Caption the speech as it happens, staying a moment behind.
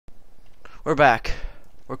We're back.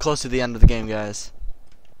 We're close to the end of the game, guys.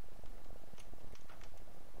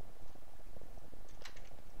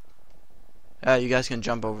 You guys can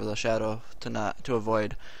jump over the shadow to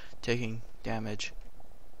avoid taking damage.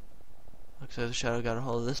 Looks like the shadow got a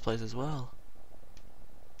hold of this place as well.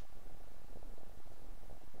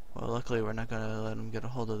 Well, luckily we're not gonna let him get a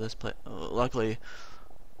hold of this place. Luckily,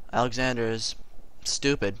 Alexander is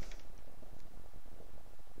stupid.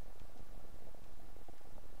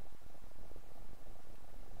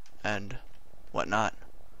 And whatnot.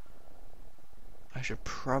 I should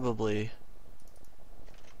probably...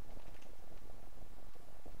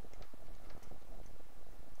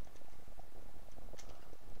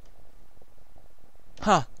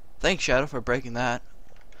 Huh. Thanks, Shadow, for breaking that.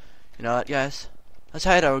 You know what, guys? Let's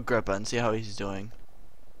hide out Agrippa and see how he's doing.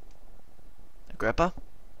 Agrippa?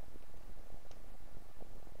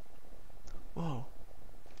 Whoa.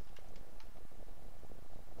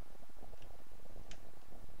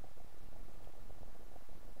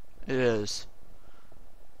 It is.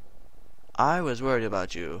 I was worried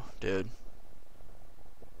about you, dude.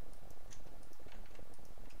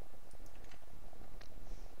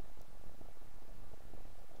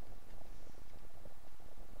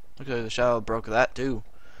 Looks like the shadow broke that too.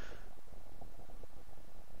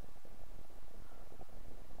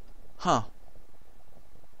 Huh.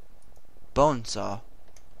 Bone saw.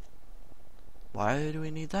 Why do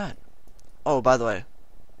we need that? Oh, by the way.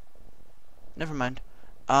 Never mind.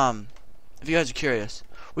 If you guys are curious,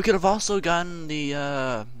 we could have also gotten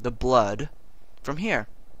the blood from here.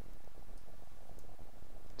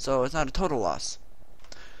 So it's not a total loss.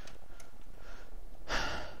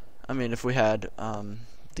 I mean, if we had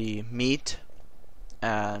the meat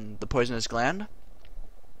and the poisonous gland.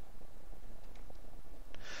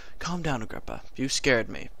 Calm down, Agrippa. You scared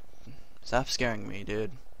me. Stop scaring me,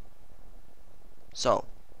 dude. So,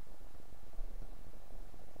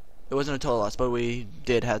 it wasn't a total loss, but we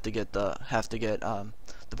did have to get the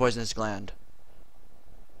poisonous gland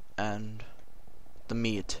and the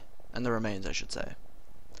meat and the remains, I should say.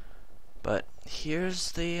 But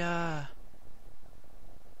here's the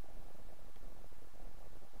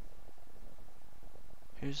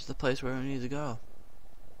here's the place where we need to go.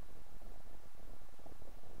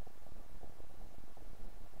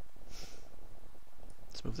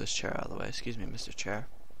 Let's move this chair out of the way. Excuse me, Mr. Chair.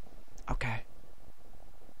 Okay.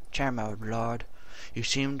 Chair mode, Lord. You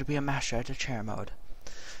seem to be a master at the chair mode.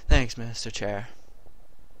 Thanks, Mr. Chair.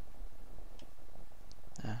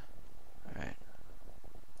 Yeah. Alright.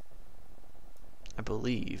 I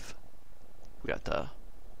believe we got the...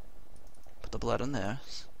 Put the blood in there.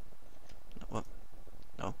 No, what?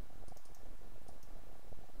 No.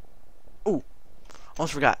 Ooh!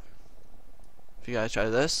 Almost forgot. If you guys try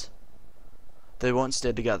this, they won't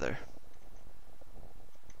stay together.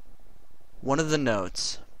 One of the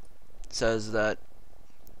notes says that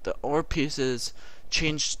the ore pieces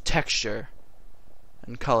change texture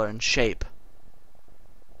and color and shape.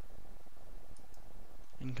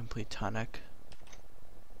 Incomplete tonic.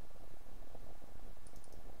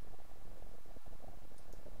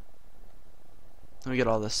 Let me get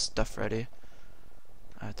all this stuff ready.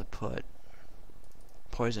 I have to put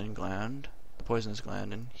the poisonous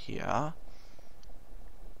gland in here.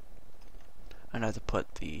 And I have to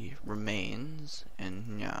put the remains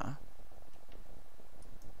in here.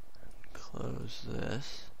 Close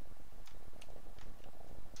this.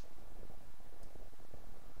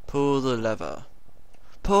 Pull the lever.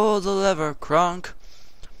 Pull the lever, Crunk.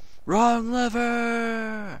 Wrong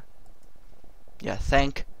lever. Yeah,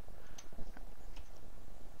 thank.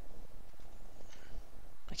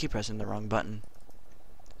 I keep pressing the wrong button.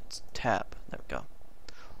 It's tab. There we go.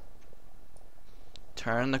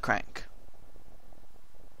 Turn the crank.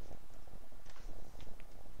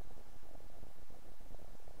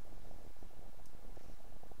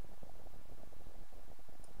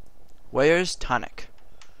 Where's tonic?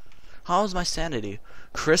 How's my sanity?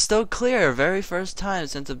 Crystal clear, very first time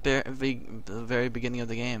since the very beginning of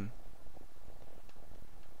the game.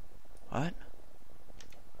 What?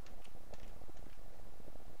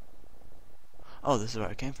 Oh, this is where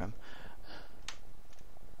I came from.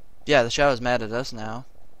 Yeah, the shadow's mad at us now.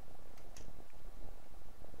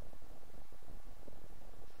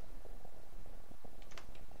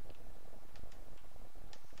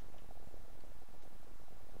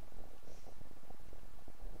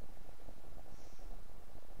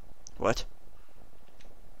 What?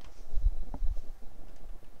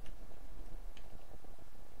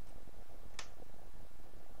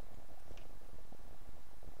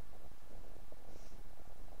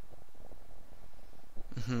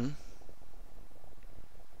 Mm-hmm.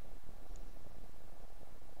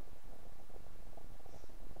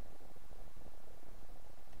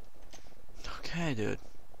 Hey, dude.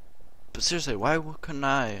 But seriously, why couldn't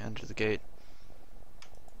I enter the gate?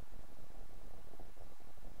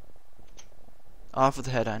 Off with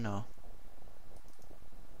the head, I know.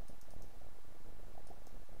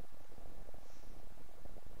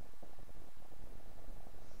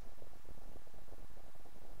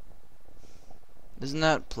 Isn't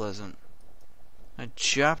that pleasant? I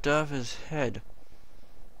chopped off his head.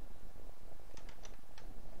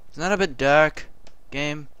 Isn't that a bit dark,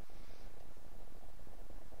 game?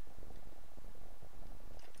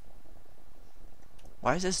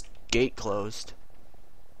 Why is this gate closed?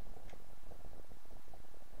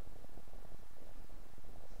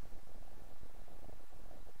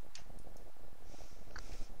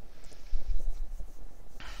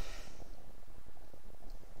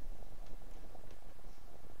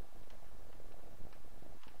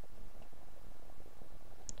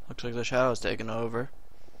 Looks like the shadow's taking over.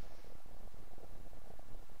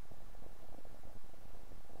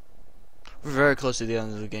 We're very close to the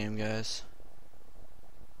end of the game, guys.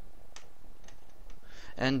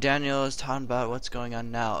 And Daniel is talking about what's going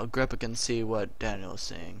on now. Agrippa can see what Daniel is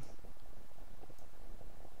seeing.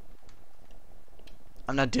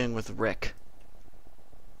 I'm not dealing with Rick.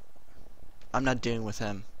 I'm not dealing with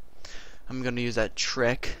him. I'm gonna use that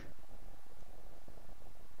trick.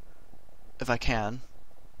 If I can.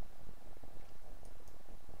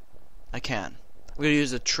 I can. I'm gonna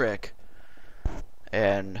use a trick.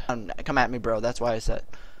 And come at me, bro. That's why I said.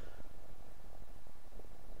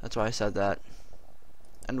 That's why I said that.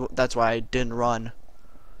 And that's why I didn't run.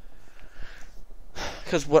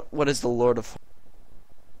 Because what is the Lord of...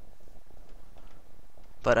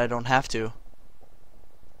 But I don't have to.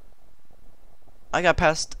 I got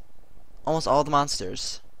past almost all the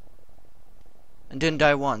monsters. And didn't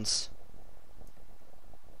die once.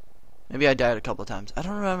 Maybe I died a couple of times. I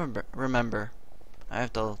don't remember. I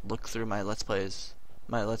have to look through my Let's Play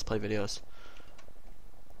videos.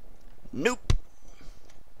 Nope.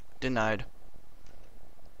 Denied.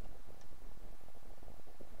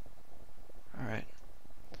 Alright.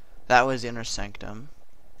 That was the inner sanctum.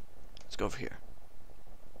 Let's go over here.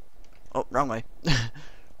 Oh, wrong way.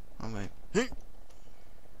 Wrong way.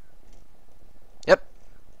 Yep.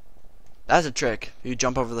 That's a trick. You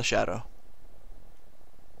jump over the shadow.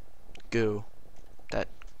 Goo. That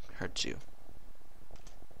hurts you.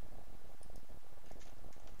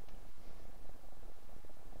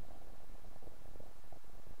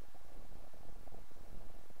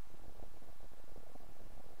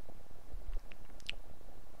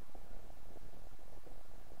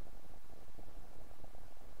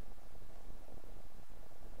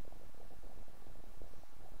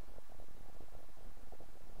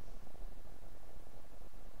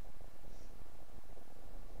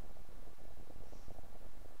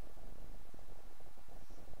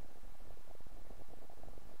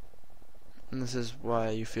 And this is why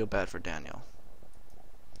you feel bad for Daniel.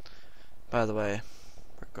 By the way,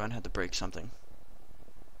 we're going to have to break something.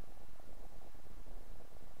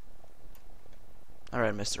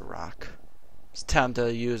 Alright, Mr. Rock. It's time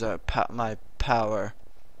to use my power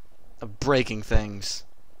of breaking things.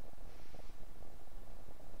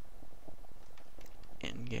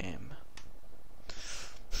 In game.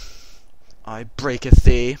 I breaketh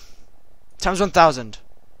thee. Times 1,000.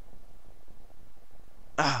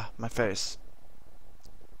 Ah, my face.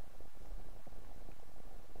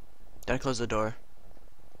 Did I close the door?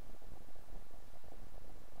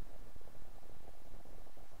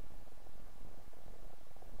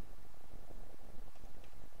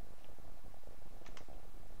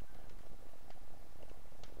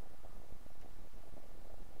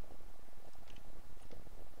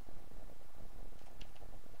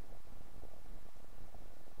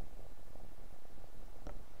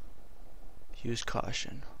 Use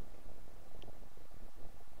caution.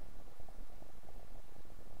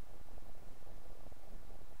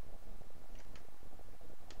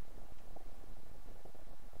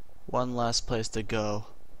 One last place to go.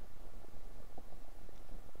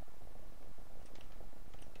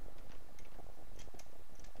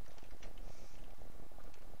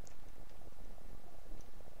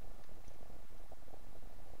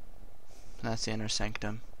 That's the inner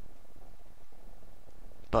sanctum.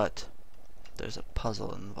 But there's a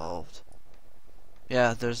puzzle involved.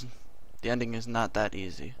 Yeah, the ending is not that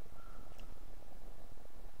easy.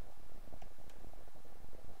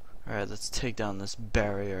 Alright, let's take down this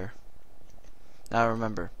barrier. Now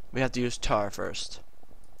remember, we have to use tar first.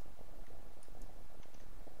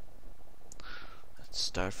 Let's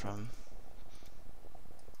start from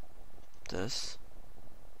this.